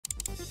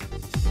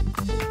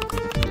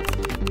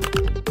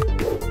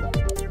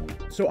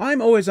So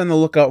I'm always on the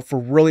lookout for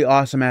really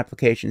awesome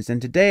applications,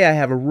 and today I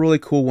have a really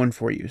cool one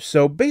for you.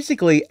 So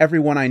basically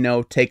everyone I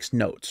know takes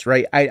notes,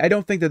 right? I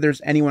don't think that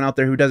there's anyone out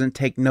there who doesn't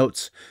take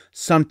notes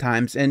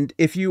sometimes, and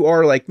if you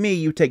are like me,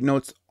 you take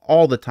notes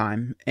all the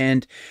time.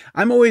 And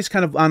I'm always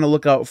kind of on the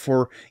lookout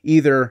for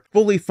either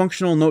fully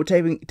functional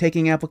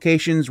note-taking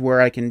applications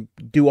where I can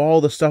do all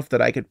the stuff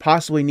that I could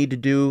possibly need to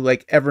do,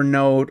 like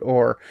Evernote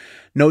or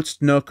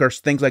Notes Nook or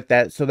things like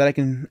that, so that I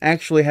can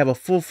actually have a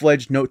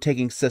full-fledged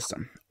note-taking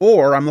system.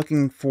 Or I'm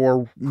looking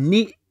for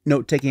neat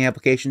note-taking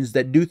applications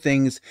that do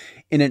things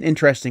in an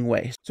interesting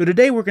way. So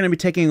today we're going to be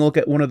taking a look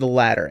at one of the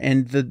latter,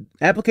 and the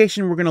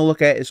application we're going to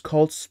look at is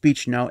called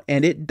Speech Note,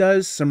 and it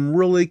does some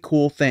really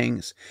cool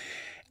things.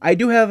 I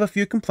do have a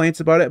few complaints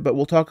about it, but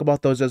we'll talk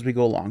about those as we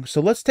go along.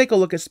 So let's take a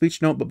look at Speech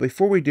Note, but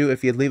before we do,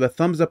 if you'd leave a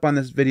thumbs up on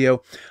this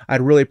video,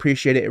 I'd really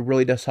appreciate it. It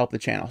really does help the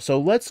channel. So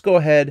let's go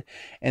ahead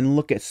and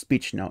look at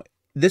Speech Note.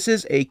 This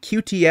is a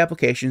Qt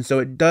application, so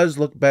it does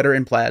look better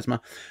in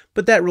Plasma,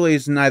 but that really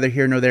is neither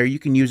here nor there. You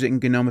can use it in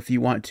GNOME if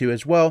you want to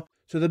as well.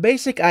 So the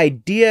basic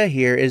idea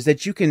here is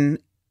that you can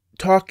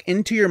talk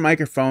into your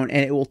microphone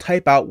and it will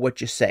type out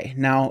what you say.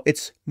 Now,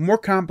 it's more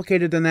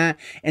complicated than that,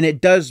 and it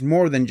does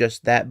more than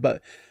just that,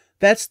 but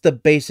that's the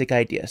basic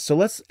idea. So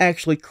let's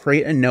actually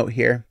create a note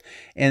here,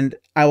 and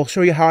I will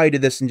show you how I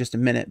did this in just a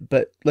minute,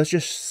 but let's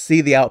just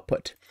see the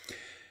output.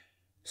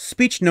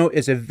 Speech Note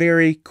is a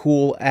very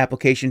cool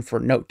application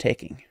for note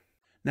taking.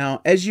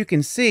 Now, as you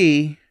can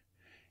see,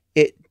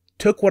 it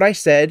took what I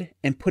said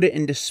and put it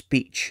into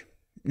speech.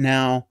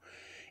 Now,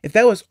 if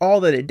that was all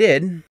that it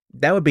did,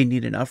 that would be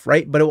neat enough,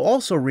 right? But it will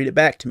also read it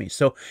back to me.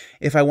 So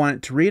if I want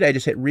it to read, I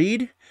just hit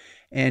read,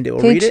 and it will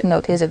read it. Speech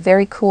Note is a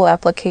very cool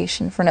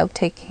application for note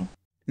taking.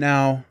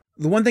 Now,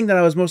 the one thing that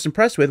I was most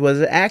impressed with was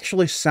it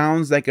actually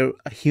sounds like a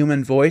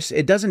human voice.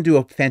 It doesn't do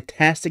a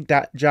fantastic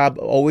job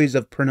always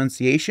of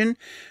pronunciation.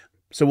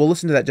 So we'll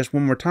listen to that just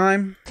one more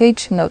time.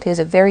 Speech Note is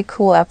a very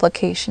cool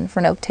application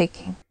for note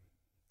taking.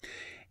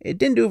 It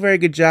didn't do a very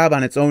good job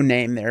on its own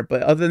name there,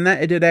 but other than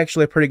that, it did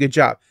actually a pretty good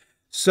job.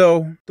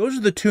 So those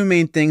are the two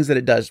main things that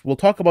it does. We'll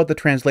talk about the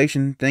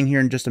translation thing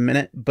here in just a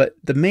minute, but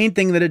the main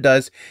thing that it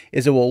does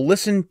is it will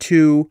listen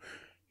to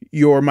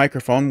your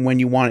microphone when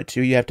you want it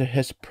to. You have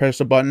to press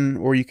a button,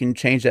 or you can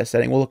change that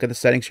setting. We'll look at the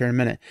settings here in a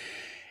minute.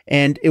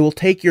 And it will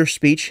take your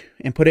speech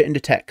and put it into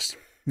text.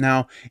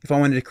 Now, if I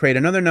wanted to create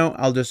another note,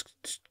 I'll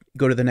just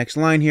go to the next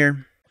line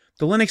here.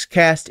 The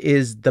LinuxCast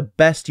is the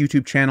best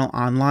YouTube channel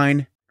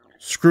online.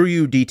 Screw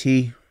you,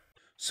 DT.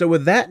 So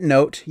with that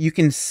note, you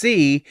can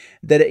see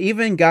that it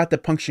even got the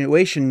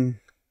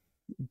punctuation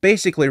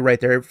basically right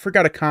there. It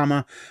forgot a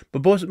comma,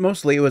 but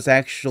mostly it was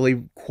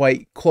actually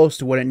quite close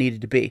to what it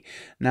needed to be.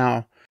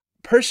 Now,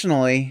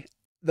 personally,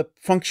 the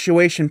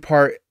punctuation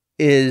part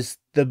is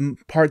the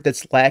part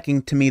that's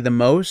lacking to me the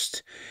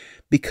most,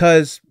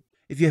 because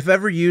if you've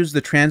ever used the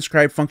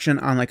transcribe function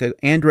on like an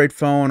Android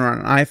phone or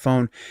an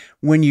iPhone,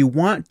 when you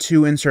want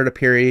to insert a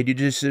period, you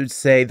just would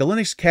say, the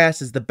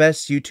LinuxCast is the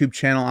best YouTube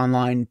channel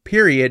online,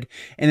 period.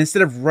 And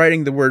instead of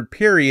writing the word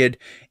period,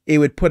 it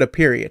would put a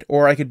period.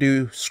 Or I could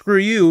do screw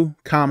you,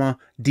 comma,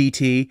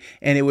 DT,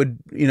 and it would,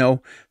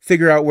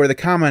 figure out where the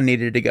comma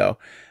needed to go.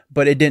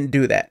 But it didn't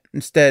do that.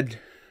 Instead,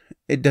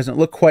 it doesn't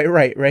look quite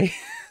right?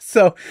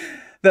 So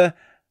the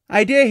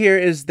idea here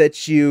is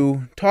that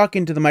you talk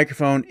into the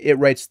microphone, it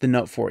writes the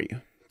note for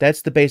you.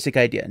 That's the basic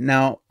idea.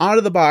 Now, out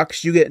of the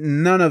box, you get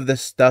none of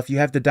this stuff. You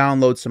have to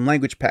download some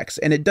language packs,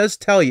 and it does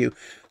tell you.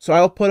 So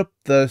I'll put up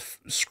the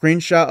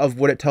screenshot of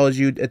what it tells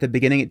you at the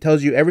beginning. It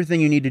tells you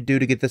everything you need to do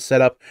to get this set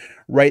up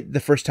right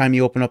the first time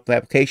you open up the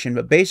application.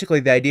 But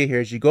basically, the idea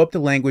here is you go up to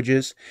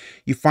languages,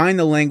 you find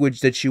the language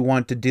that you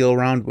want to deal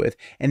around with,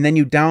 and then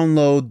you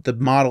download the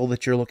model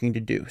that you're looking to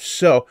do.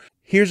 So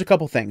here's a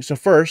couple things. So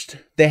first,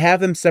 they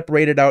have them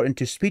separated out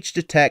into speech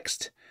to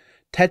text,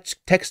 text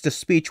to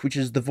speech, which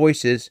is the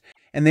voices,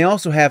 and they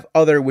also have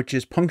other, which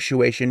is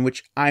punctuation,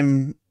 which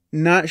I'm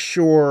not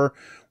sure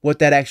what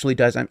that actually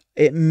does.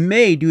 It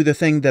may do the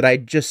thing that I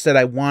just said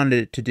I wanted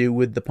it to do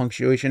with the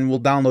punctuation.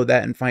 We'll download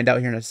that and find out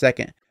here in a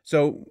second.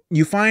 So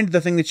you find the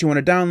thing that you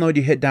want to download,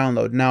 you hit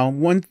download. Now,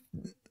 one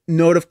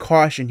note of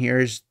caution here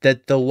is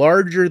that the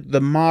larger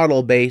the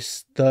model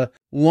base, the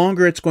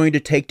longer it's going to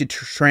take to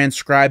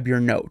transcribe your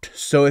note.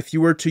 So if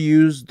you were to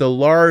use the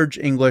large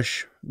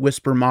English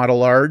Whisper Model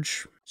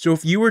Large, so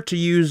if you were to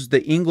use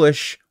the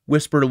English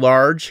Whisper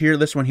Large here,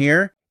 this one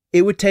here,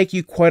 it would take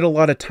you quite a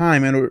lot of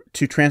time in order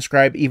to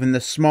transcribe even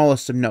the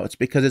smallest of notes,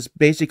 because it's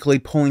basically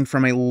pulling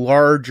from a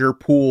larger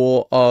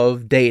pool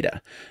of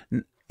data.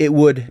 It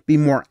would be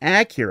more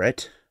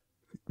accurate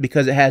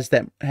because it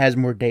has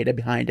more data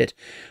behind it,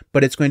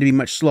 but it's going to be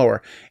much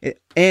slower.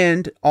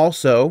 And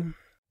also,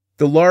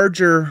 the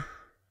larger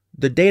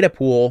the data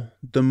pool,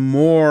 the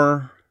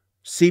more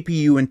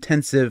CPU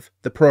intensive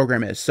the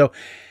program is. So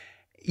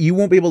you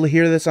won't be able to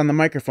hear this on the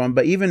microphone,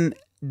 but even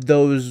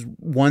those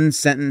one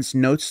sentence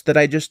notes that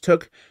I just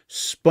took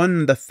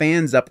spun the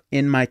fans up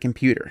in my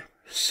computer.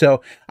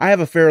 So I have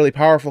a fairly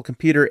powerful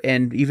computer,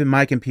 and even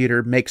my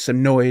computer makes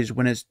some noise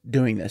when it's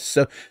doing this.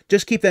 So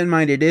just keep that in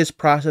mind. It is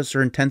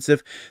processor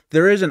intensive.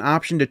 There is an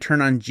option to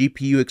turn on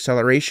GPU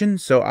acceleration,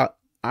 so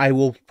I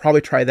will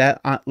probably try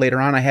that later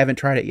on. I haven't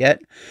tried it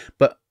yet,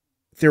 but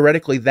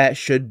theoretically that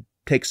should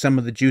take some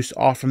of the juice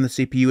off from the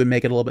CPU and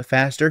make it a little bit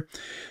faster.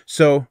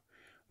 So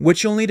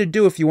what you'll need to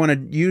do if you want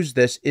to use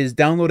this is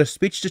download a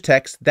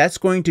speech-to-text. That's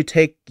going to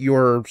take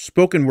your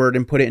spoken word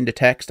and put it into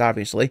text,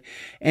 obviously.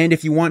 And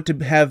if you want to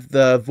have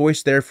the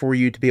voice there for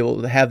you to be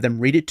able to have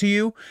them read it to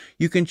you,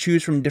 you can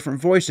choose from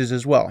different voices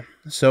as well.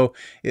 So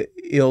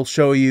it'll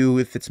show you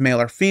if it's male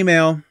or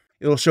female.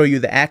 It'll show you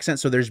the accent,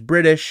 so there's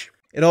British.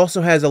 It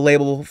also has a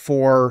label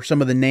for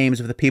some of the names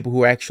of the people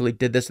who actually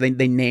did this. They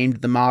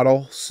named the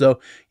model. So,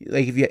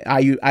 like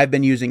I've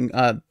been using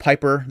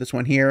Piper, this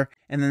one here,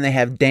 and then they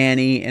have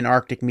Danny and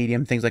Arctic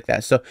Medium, things like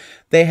that. So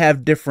they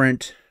have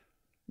different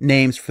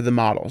names for the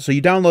model. So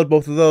you download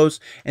both of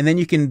those, and then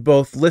you can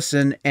both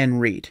listen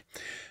and read.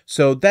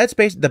 So that's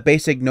the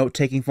basic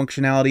note-taking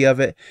functionality of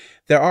it.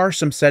 There are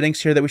some settings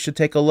here that we should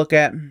take a look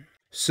at.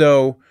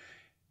 So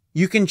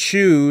you can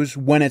choose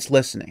when it's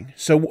listening.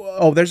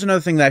 So, there's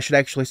another thing that I should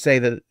actually say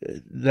that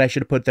I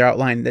should have put there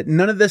outlined, that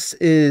none of this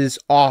is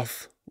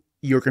off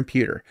your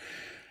computer.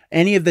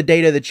 Any of the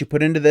data that you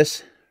put into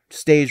this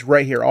stays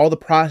right here. All the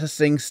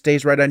processing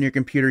stays right on your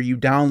computer. You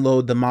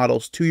download the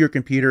models to your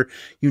computer.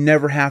 You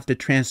never have to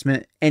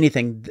transmit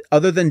anything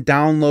other than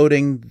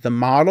downloading the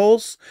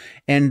models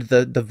and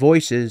the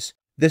voices.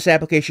 This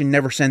application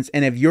never sends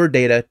any of your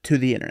data to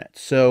the internet.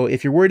 So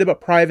if you're worried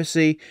about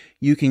privacy,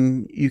 you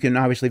can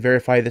obviously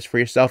verify this for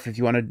yourself if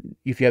you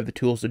have the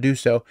tools to do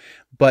so.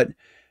 But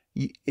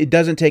it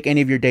doesn't take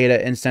any of your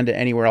data and send it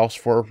anywhere else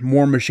for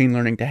more machine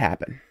learning to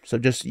happen. So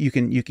just you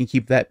can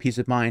keep that peace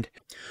of mind.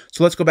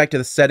 So let's go back to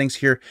the settings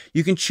here.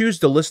 You can choose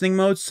the listening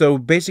mode. So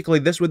basically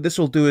what this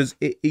will do is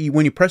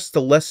when you press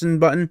the listen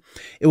button,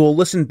 it will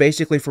listen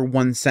basically for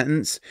one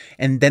sentence,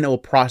 and then it will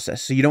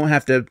process. So you don't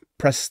have to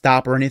press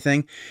stop or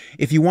anything.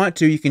 If you want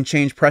to, you can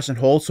change press and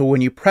hold. So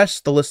when you press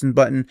the listen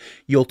button,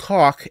 you'll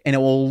talk and it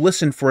will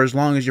listen for as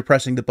long as you're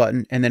pressing the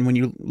button. And then when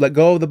you let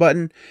go of the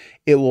button,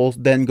 it will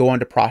then go on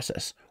to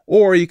process.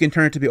 Or you can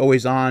turn it to be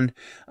always on.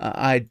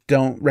 I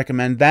don't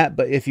recommend that,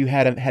 but if you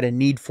had a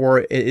need for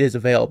it, it is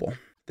available.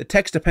 The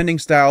text appending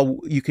style,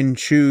 you can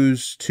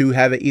choose to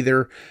have it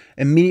either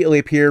immediately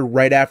appear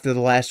right after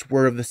the last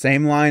word of the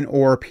same line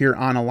or appear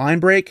on a line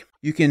break.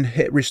 You can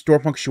hit restore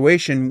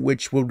punctuation,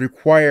 which will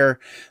require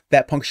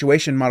that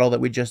punctuation model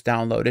that we just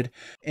downloaded.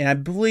 And I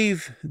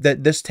believe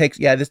that this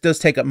does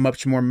take up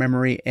much more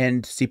memory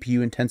and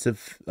CPU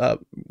intensive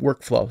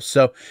workflow.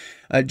 So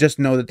just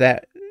know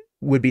that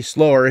would be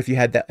slower if you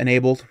had that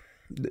enabled.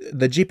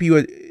 The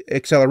GPU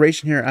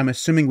acceleration here, I'm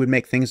assuming, would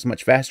make things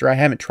much faster. I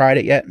haven't tried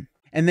it yet.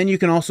 And then you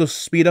can also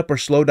speed up or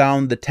slow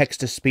down the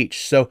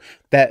text-to-speech. So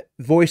that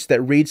voice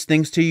that reads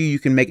things to you, you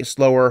can make it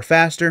slower or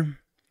faster.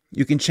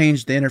 You can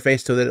change the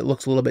interface so that it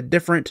looks a little bit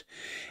different.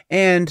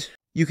 And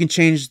you can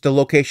change the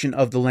location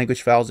of the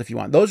language files if you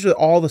want. Those are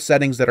all the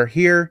settings that are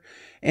here.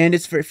 And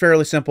it's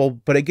fairly simple,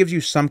 but it gives you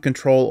some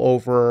control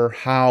over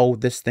how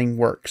this thing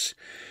works.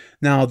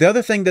 Now, the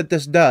other thing that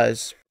this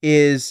does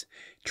is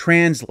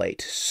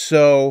translate.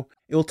 So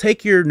it will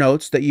take your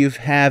notes that you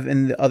have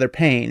in the other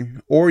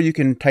pane, or you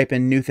can type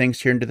in new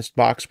things here into this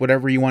box,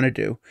 whatever you want to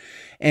do,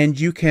 and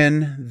you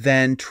can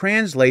then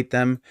translate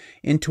them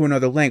into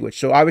another language.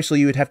 So obviously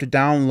you would have to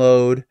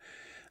download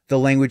the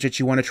language that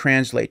you want to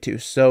translate to.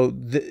 So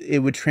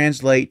it would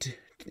translate,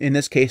 in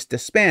this case, to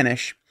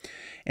Spanish,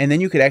 and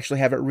then you could actually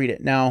have it read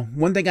it. Now,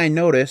 one thing I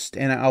noticed,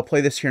 and I'll play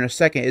this here in a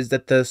second, is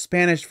that the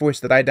Spanish voice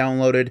that I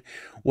downloaded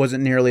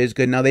wasn't nearly as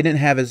good. Now, they didn't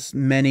have as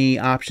many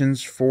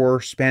options for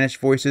Spanish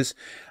voices.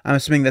 I'm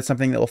assuming that's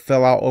something that will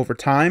fill out over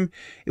time.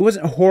 It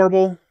wasn't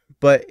horrible,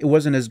 but it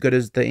wasn't as good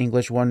as the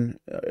English one,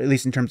 at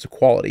least in terms of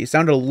quality. It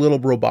sounded a little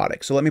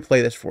robotic, so let me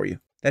play this for you.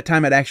 That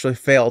time it actually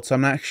failed, so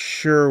I'm not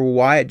sure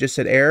why. It just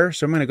said error,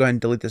 so I'm going to go ahead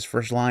and delete this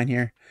first line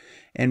here,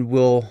 and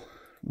we'll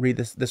read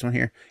this one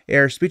here.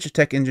 Error,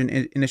 speech-to-text engine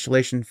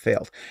initialization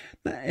failed.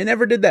 It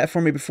never did that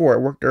for me before. It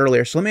worked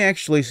earlier. So let me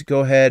actually go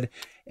ahead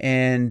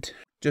and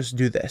just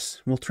do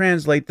this. We'll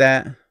translate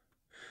that.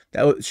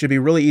 That should be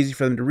really easy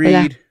for them to read.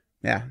 Hola.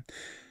 Yeah.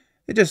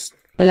 It just...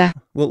 Hola.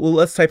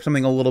 Let's type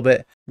something a little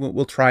bit.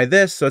 We'll try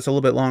this, so it's a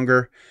little bit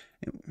longer.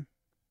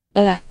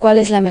 Hola, ¿cuál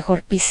es la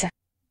mejor pizza?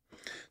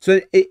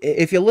 So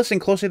if you listen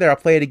closely there, I'll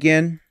play it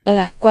again.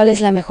 Hola, ¿cuál es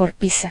la mejor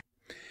pizza?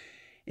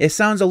 It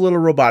sounds a little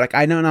robotic.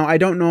 I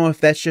don't know if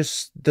that's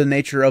just the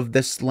nature of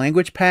this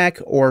language pack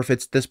or if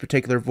it's this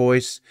particular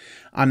voice.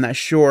 I'm not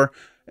sure.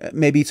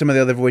 Maybe some of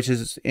the other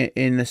voices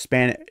in the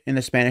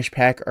Spanish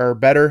pack are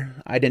better.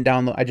 I just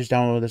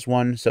downloaded this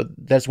one, so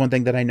that's one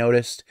thing that I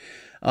noticed.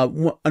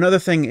 Another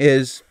thing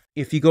is,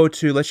 if you go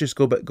to, let's just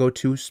go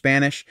to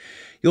Spanish,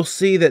 you'll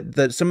see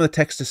that some of the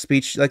text to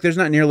speech, like there's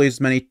not nearly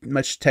as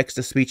much text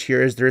to speech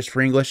here as there is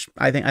for English.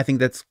 I think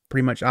that's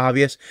pretty much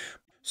obvious.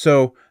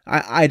 So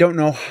I don't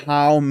know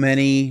how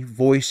many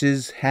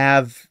voices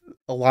have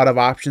a lot of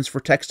options for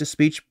text to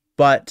speech,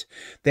 but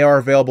they are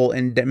available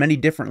in many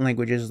different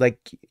languages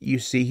like you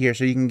see here.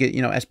 So you can get,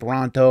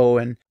 Esperanto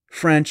and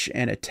French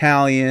and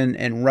Italian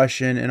and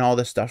Russian and all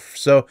this stuff.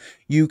 So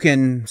you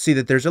can see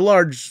that there's a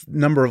large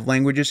number of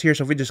languages here.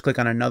 So if we just click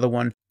on another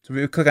one, so if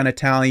we click on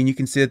Italian, you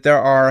can see that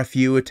there are a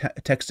few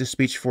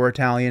text-to-speech for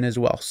Italian as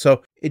well.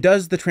 So it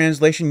does the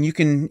translation. You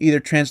can either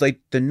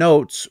translate the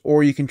notes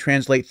or you can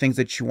translate things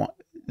that you want,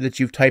 that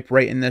you've typed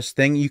right in this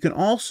thing. You can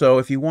also,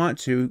 if you want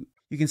to,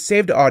 you can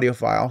save to audio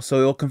file. So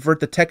it'll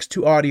convert the text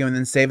to audio and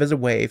then save as a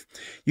wave.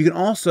 You can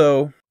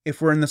also, if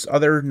we're in this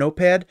other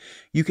notepad,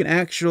 you can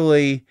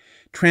actually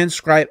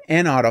transcribe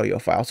an audio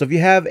file. So if you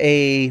have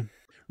a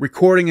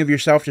recording of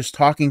yourself just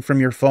talking from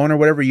your phone or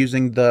whatever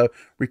using the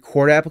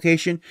record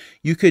application,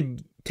 you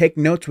could take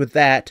notes with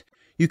that.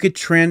 You could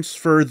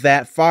transfer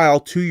that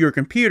file to your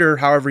computer,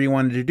 however you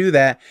wanted to do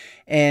that,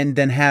 and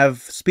then have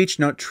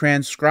SpeechNote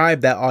transcribe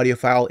that audio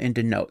file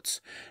into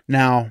notes.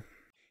 Now,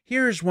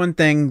 here's one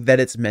thing that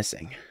it's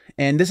missing,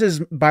 and this is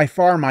by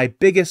far my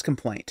biggest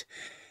complaint.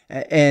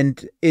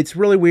 And it's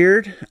really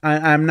weird.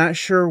 I'm not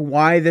sure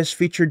why this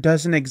feature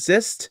doesn't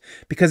exist,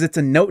 because it's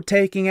a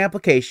note-taking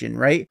application,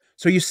 right?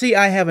 So you see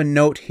I have a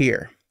note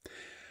here.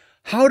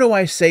 How do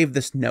I save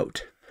this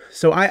note?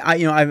 So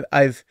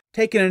I've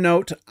taken a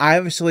note. I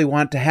obviously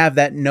want to have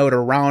that note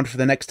around for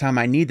the next time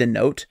I need the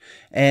note.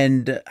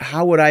 And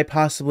how would I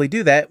possibly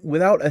do that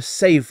without a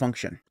save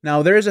function?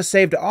 Now, there is a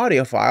save to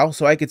audio file,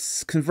 so I could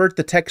convert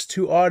the text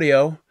to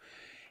audio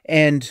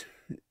and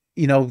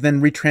then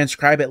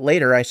retranscribe it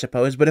later, I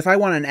suppose. But if I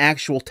want an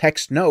actual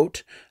text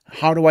note,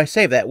 how do I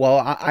save that? Well,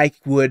 I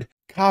would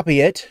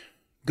copy it,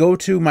 go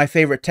to my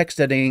favorite text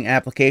editing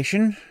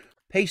application,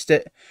 paste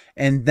it,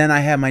 and then I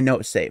have my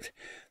note saved.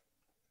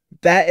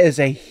 That is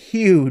a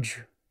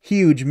huge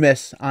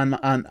miss on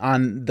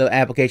the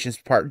application's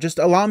part. Just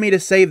allow me to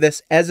save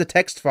this as a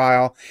text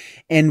file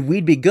and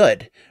we'd be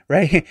good,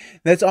 right?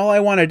 That's all I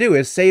want to do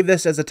is save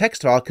this as a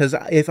text file, because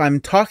if I'm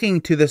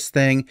talking to this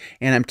thing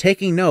and I'm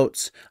taking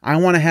notes, I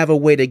want to have a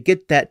way to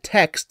get that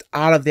text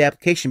out of the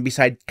application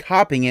besides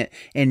copying it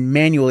and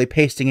manually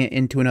pasting it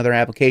into another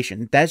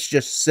application. That's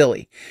just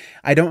silly.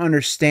 I don't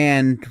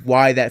understand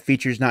why that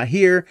feature's not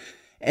here,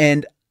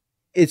 and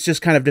it's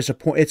just kind of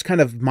disappointing. It's kind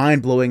of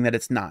mind-blowing that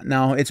it's not.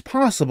 Now, it's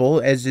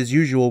possible, as is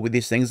usual with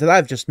these things, that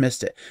I've just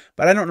missed it,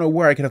 but I don't know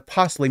where I could have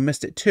possibly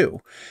missed it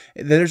too.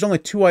 There's only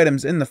 2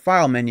 items in the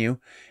file menu,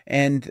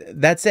 and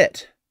that's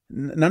it.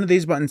 None of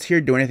these buttons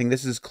here do anything.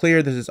 This is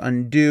clear, this is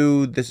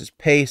undo, this is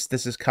paste,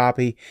 this is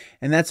copy,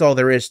 and that's all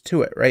there is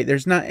to it, right?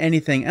 There's not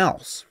anything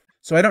else.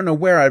 So I don't know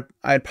where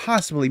I'd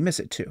possibly miss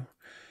it to.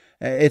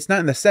 It's not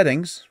in the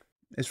settings.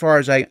 As far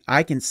as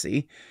I can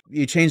see,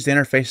 you change the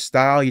interface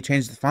style, you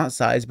change the font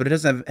size, but it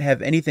doesn't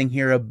have anything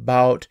here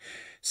about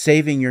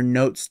saving your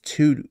notes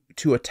to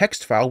a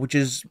text file, which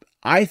is,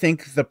 I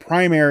think, the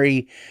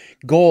primary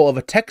goal of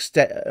a text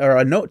or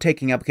a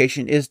note-taking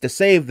application is to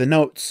save the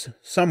notes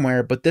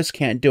somewhere, but this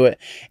can't do it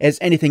as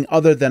anything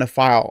other than a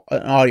file,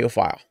 an audio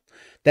file.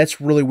 That's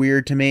really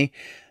weird to me.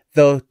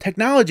 The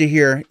technology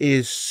here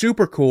is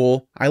super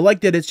cool. I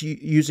like that it's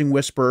using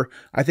Whisper.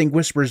 I think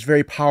Whisper is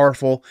very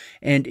powerful.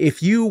 And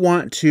if you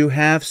want to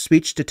have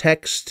speech to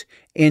text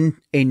in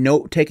a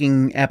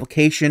note-taking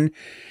application,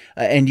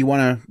 and you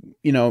want to,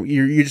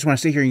 you just want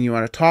to sit here and you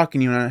want to talk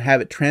and you want to have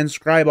it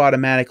transcribe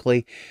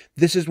automatically,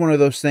 this is one of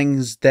those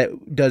things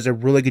that does a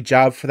really good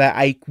job for that.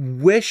 I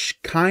wish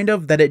kind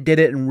of that it did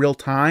it in real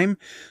time,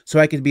 so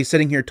I could be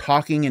sitting here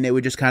talking and it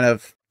would just kind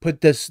of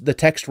put the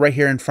text right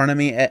here in front of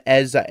me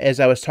as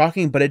I was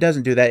talking, but it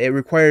doesn't do that. It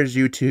requires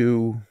you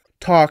to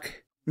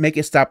talk, make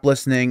it stop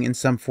listening in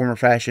some form or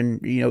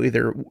fashion,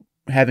 either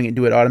having it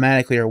do it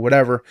automatically or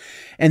whatever,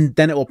 and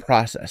then it will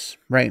process,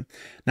 right?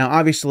 Now,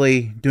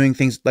 obviously, doing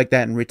things like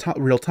that in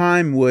real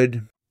time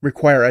would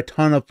require a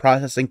ton of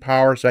processing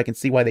power, so I can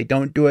see why they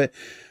don't do it,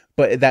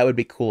 but that would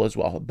be cool as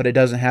well. But it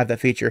doesn't have that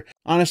feature.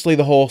 Honestly,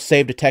 the whole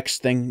save to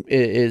text thing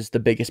is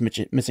the biggest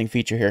missing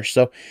feature here.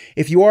 So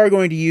if you are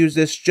going to use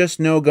this, just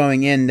know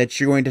going in that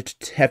you're going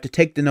to have to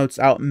take the notes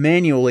out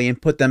manually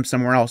and put them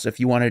somewhere else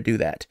if you want to do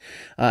that.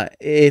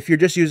 If you're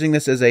just using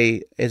this as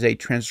a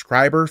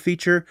transcriber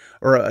feature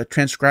or a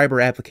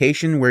transcriber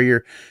application where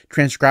you're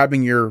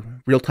transcribing your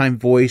real-time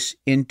voice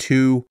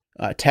into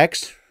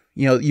text,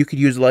 you could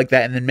use it like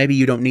that, and then maybe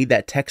you don't need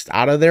that text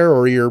out of there,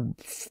 or you're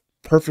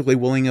perfectly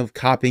willing of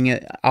copying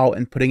it out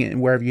and putting it in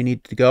wherever you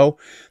need to go.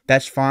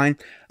 That's fine.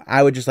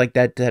 I would just like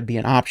that to be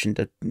an option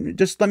to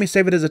just let me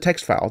save it as a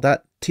text file,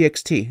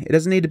 .txt. It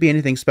doesn't need to be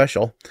anything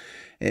special.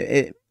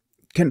 It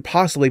can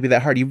possibly be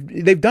that hard.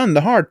 They've done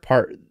the hard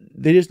part.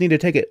 They just need to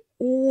take it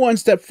one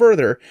step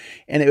further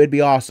and it would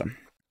be awesome.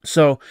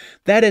 So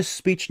that is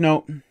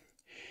SpeechNote.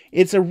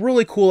 It's a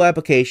really cool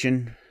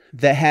application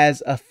that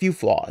has a few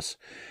flaws,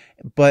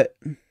 but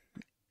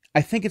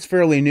I think it's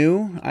fairly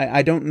new.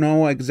 I don't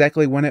know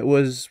exactly when it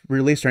was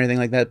released or anything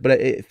like that,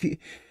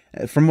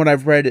 but from what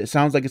I've read, it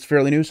sounds like it's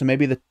fairly new, so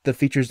maybe the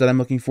features that I'm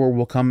looking for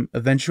will come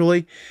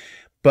eventually.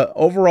 But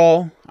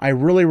overall, I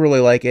really, really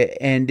like it.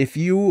 And if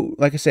you,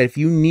 like I said, if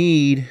you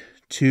need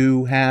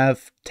to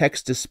have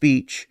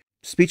text-to-speech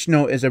speech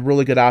note is a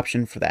really good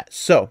option for that.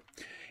 So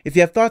if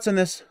you have thoughts on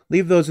this,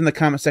 leave those in the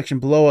comment section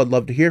below. I'd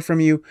love to hear from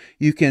you.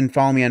 You can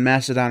follow me on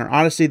Mastodon or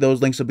Odyssey.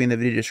 Those links will be in the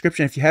video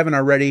description. If you haven't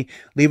already,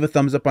 leave a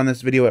thumbs up on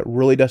this video. It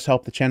really does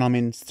help the channel. I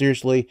mean,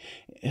 seriously,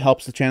 it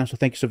helps the channel. So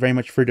thank you so very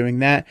much for doing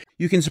that.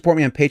 You can support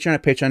me on Patreon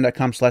at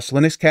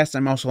patreon.com/thelinuxcast.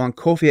 I'm also on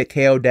Ko-fi at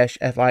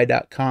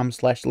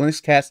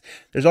ko-fi.com/thelinuxcast.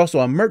 There's also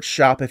a merch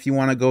shop if you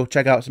want to go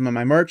check out some of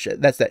my merch.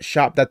 That's at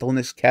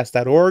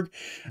shop.thelinuxcast.org.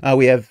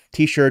 We have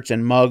t-shirts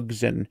and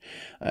mugs and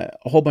a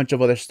whole bunch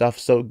of other stuff.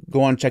 So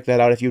go on and check that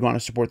out if you want to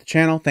support the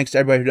channel. Thanks to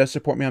everybody who does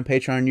support me on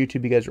Patreon and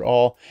YouTube. You guys are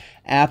all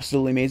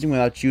absolutely amazing.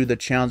 Without you, the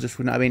channel just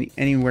would not be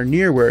anywhere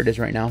near where it is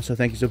right now. So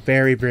thank you so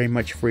very, very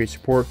much for your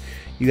support.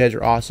 You guys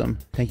are awesome.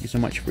 Thank you so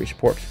much for your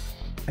support.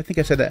 I think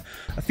I said that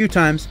a few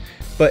times,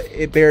 but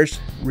it bears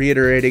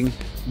reiterating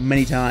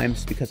many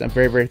times because I'm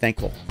very, very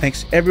thankful.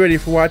 Thanks everybody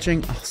for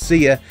watching. I'll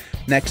see you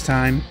next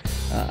time.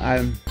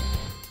 I'm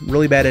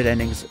really bad at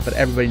endings, but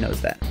everybody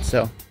knows that.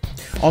 So,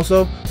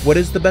 also, what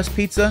is the best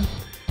pizza?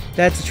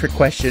 That's a trick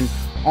question.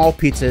 All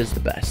pizza is the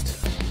best.